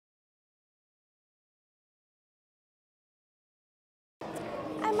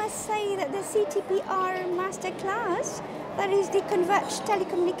I must say that the CTPR Masterclass, that is the Converged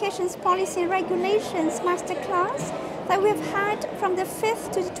Telecommunications Policy and Regulations Masterclass, that we've had from the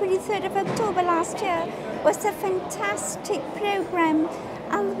 5th to the 23rd of October last year, was a fantastic program,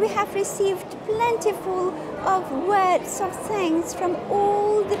 and we have received plentiful of words of thanks from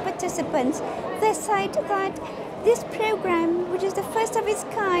all the participants. They said that this program, which is the first of its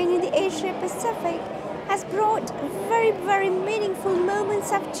kind in the Asia Pacific, has brought very, very meaningful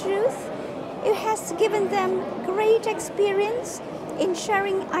moments of truth. It has given them great experience in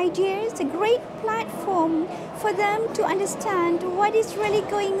sharing ideas, a great platform for them to understand what is really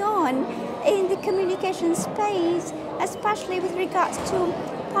going on in the communication space, especially with regards to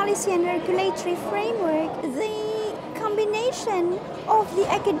policy and regulatory framework. The combination of the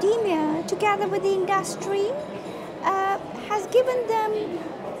academia together with the industry has given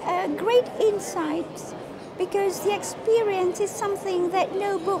them great insights, because the experience is something that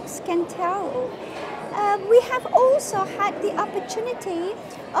no books can tell. We have also had the opportunity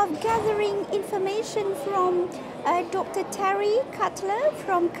of gathering information from Dr. Terry Cutler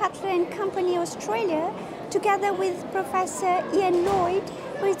from Cutler and Company Australia, together with Professor Ian Lloyd,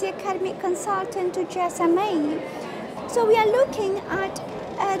 who is the academic consultant to GSMA. So we are looking at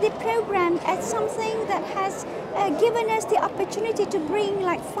the program as something that has given us the opportunity to bring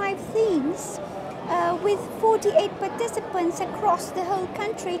like 5 themes with 48 participants across the whole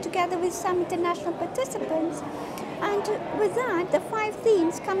country, together with some international participants. And with that, the 5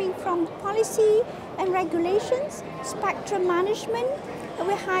 themes coming from policy and regulations, spectrum management,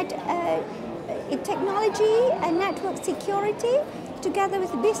 we had technology and network security, together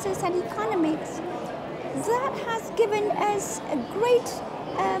with business and economics. That has given us a great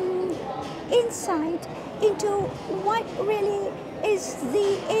insight into what really is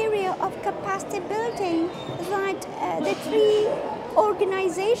the area of capacity building that the 3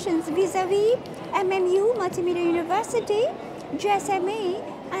 organizations vis-a-vis MMU, Multimedia University, GSMA,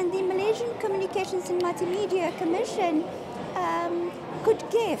 and the Malaysian Communications and Multimedia Commission could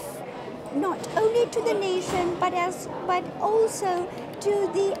give, not only to the nation but also to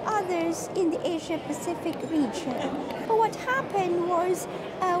the others in the Asia Pacific region. But what happened was,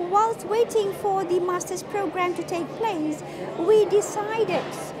 whilst waiting for the master's program to take place, we decided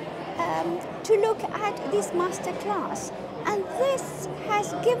to look at this master class, and this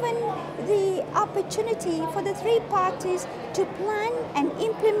has given the opportunity for the 3 parties to plan and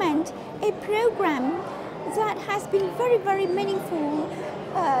implement a program that has been very, very meaningful,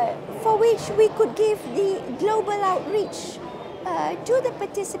 for which we could give the global outreach to the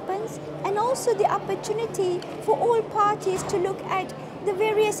participants, and also the opportunity for all parties to look at the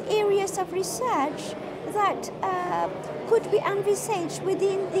various areas of research that could be envisaged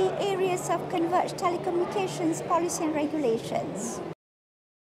within the areas of converged telecommunications policy and regulations.